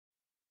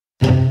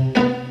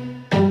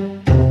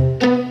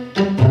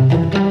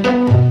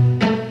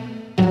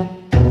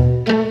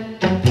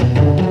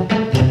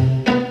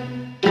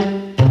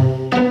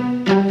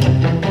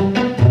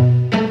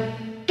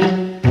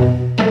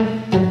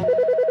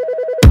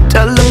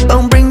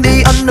Telephone, bring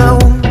the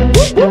unknown.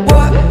 What you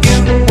want?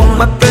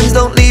 My friends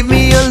don't leave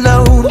me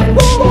alone.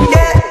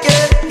 Yeah,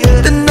 yeah,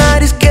 yeah. The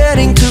night is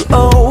getting too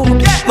old.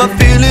 My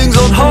feelings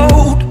on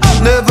hold.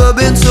 Never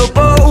been so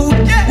bold.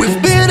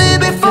 We've been here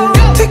before.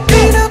 Take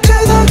me out to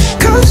the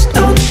coast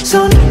on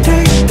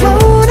Sunday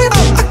morning.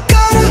 I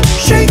gotta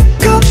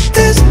shake up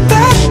this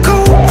bad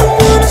cold. I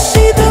wanna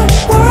see the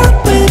world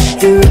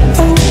with you,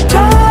 oh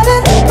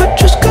darling, but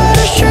just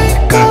gotta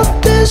shake up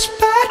this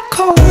bad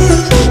cold.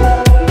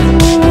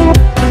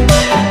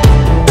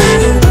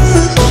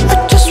 I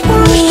just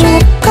wanna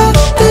shake up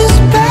this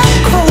bad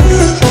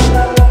cold.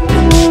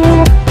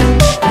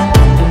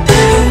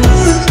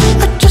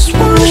 I just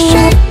wanna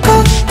shake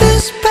up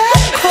this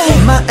bad cold.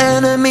 My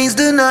enemies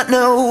do not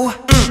know.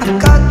 I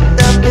got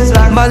them, it's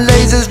like my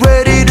laser's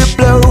ready to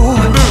blow.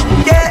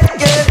 Yeah,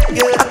 yeah,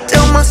 yeah. I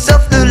tell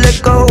myself to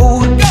let go,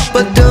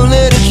 but don't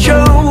let it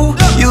show.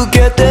 You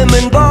get them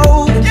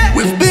involved.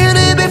 We've been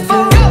here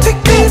before.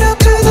 Take me down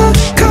to the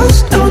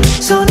coast on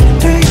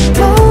Sunday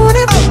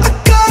morning. I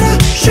gotta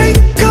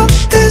shake up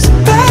this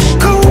bad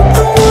cold.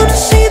 I wanna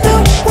see the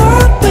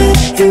world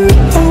with you,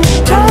 oh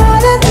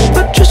darling,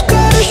 but just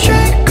gotta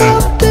shake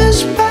up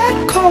this bad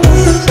cold.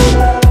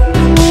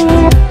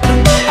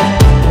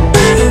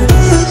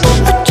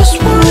 I just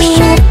wanna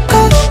shake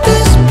up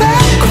this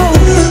bad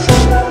cold.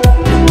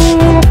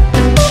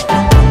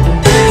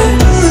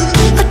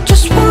 I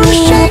just wanna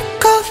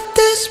shake off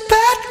this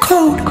bad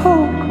cold.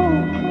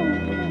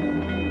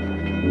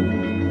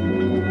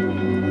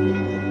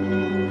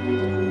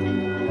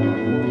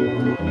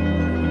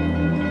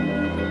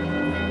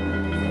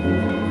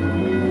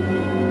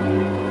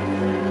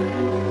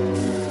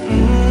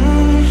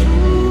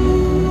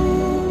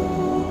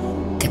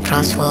 The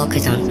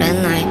crosswalkers on red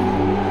light,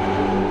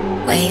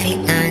 wavy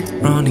lines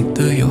Running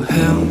through your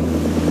hair,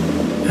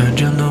 and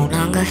you're no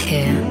longer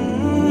here.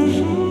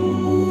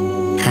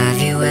 Have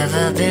you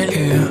ever been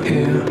here.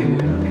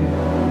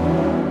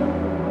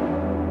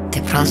 The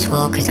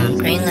crosswalkers on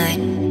green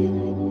light,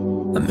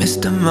 I miss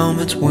the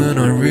moments when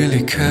I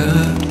really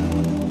cared.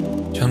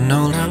 You're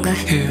no longer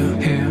here.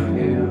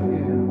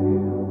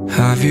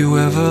 Have you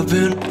ever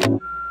been